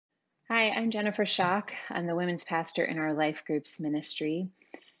Hi, I'm Jennifer Schock. I'm the women's pastor in our Life Groups ministry.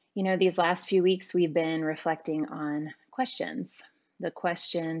 These last few weeks we've been reflecting on questions, the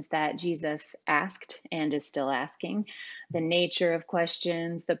questions that Jesus asked and is still asking, the nature of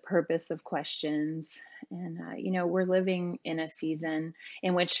questions, the purpose of questions. And we're living in a season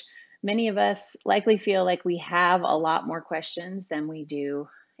in which many of us likely feel like we have a lot more questions than we do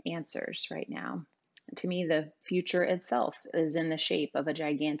answers right now. To me, the future itself is in the shape of a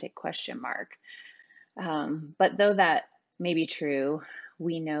gigantic question mark. But though that may be true,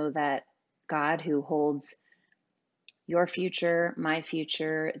 we know that God, who holds your future, my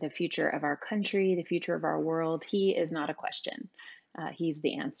future, the future of our country, the future of our world, He is not a question. He's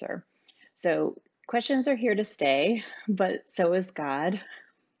the answer. So questions are here to stay, but so is God.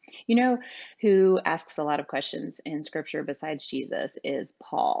 You know who asks a lot of questions in Scripture besides Jesus is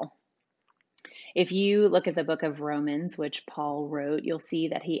Paul. If you look at the book of Romans, which Paul wrote, you'll see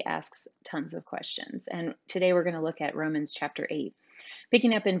that he asks tons of questions. And today we're going to look at Romans chapter 8.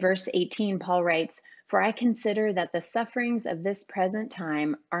 Picking up in verse 18, Paul writes, "For I consider that the sufferings of this present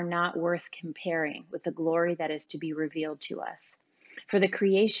time are not worth comparing with the glory that is to be revealed to us. For the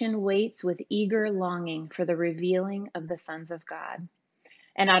creation waits with eager longing for the revealing of the sons of God.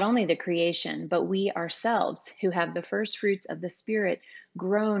 And not only the creation, but we ourselves, who have the first fruits of the Spirit,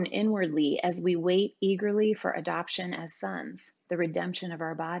 groan inwardly as we wait eagerly for adoption as sons, the redemption of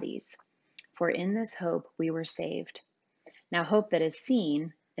our bodies. For in this hope we were saved. Now, hope that is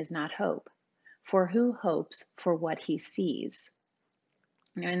seen is not hope. For who hopes for what he sees?"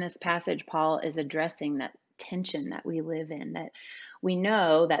 In this passage, Paul is addressing that tension that we live in, that we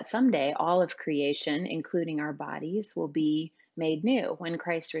know that someday all of creation, including our bodies, will be made new when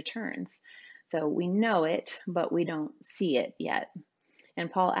Christ returns. So we know it, but we don't see it yet.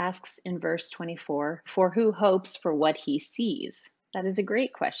 And Paul asks in verse 24, "For who hopes for what he sees?" That is a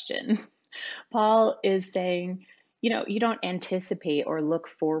great question. Paul is saying, you don't anticipate or look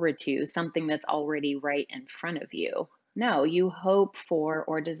forward to something that's already right in front of you. No, you hope for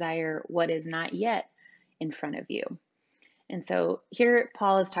or desire what is not yet in front of you. And so here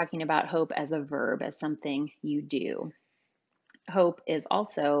Paul is talking about hope as a verb, as something you do. Hope is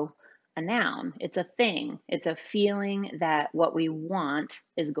also a noun. It's a thing. It's a feeling that what we want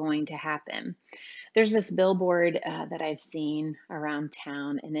is going to happen. There's this billboard that I've seen around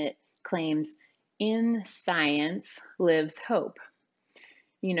town, and it claims, "In science lives hope."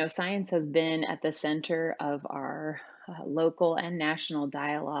 Science has been at the center of our local and national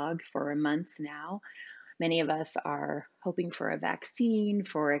dialogue for months now. Many of us are hoping for a vaccine,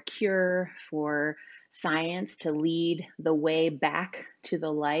 for a cure, for science to lead the way back to the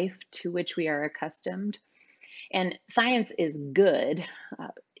life to which we are accustomed. And science is good.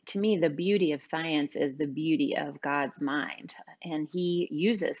 To me, the beauty of science is the beauty of God's mind, and He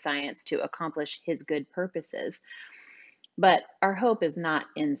uses science to accomplish His good purposes. But our hope is not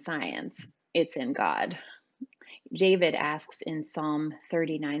in science, it's in God. David asks in Psalm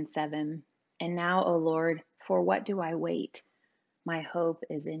 39:7, "And now, O Lord, for what do I wait? My hope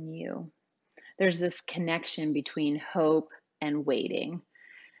is in you." There's this connection between hope and waiting,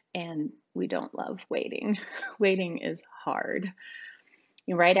 and we don't love waiting. Waiting is hard.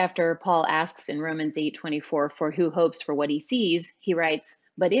 Right after Paul asks in Romans 8:24, "For who hopes for what he sees?" he writes,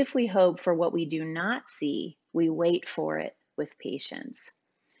 "But if we hope for what we do not see, we wait for it with patience."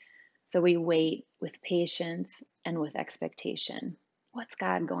 So we wait with patience and with expectation. What's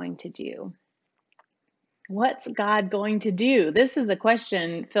God going to do? What's God going to do? This is a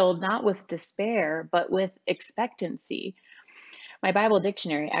question filled not with despair, but with expectancy. My Bible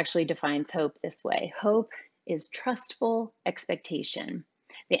dictionary actually defines hope this way: hope is trustful expectation,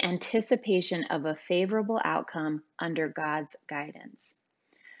 the anticipation of a favorable outcome under God's guidance.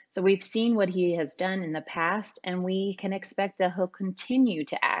 So we've seen what He has done in the past, and we can expect that He'll continue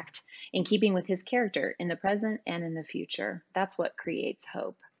to act in keeping with His character in the present and in the future. That's what creates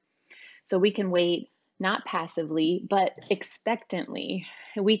hope. So we can wait not passively, but expectantly.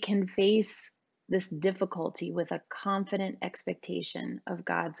 We can face this difficulty with a confident expectation of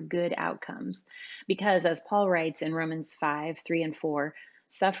God's good outcomes. Because, as Paul writes in Romans 5:3-4,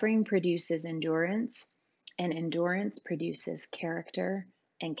 suffering produces endurance, and endurance produces character,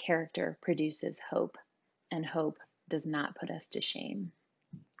 and character produces hope, and hope does not put us to shame.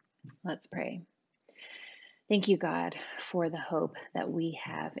 Let's pray. Thank you, God, for the hope that we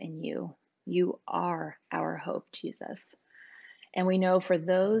have in you. You are our hope, Jesus. And we know for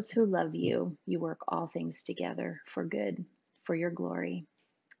those who love you, you work all things together for good, for your glory.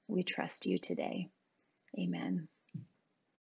 We trust you today. Amen.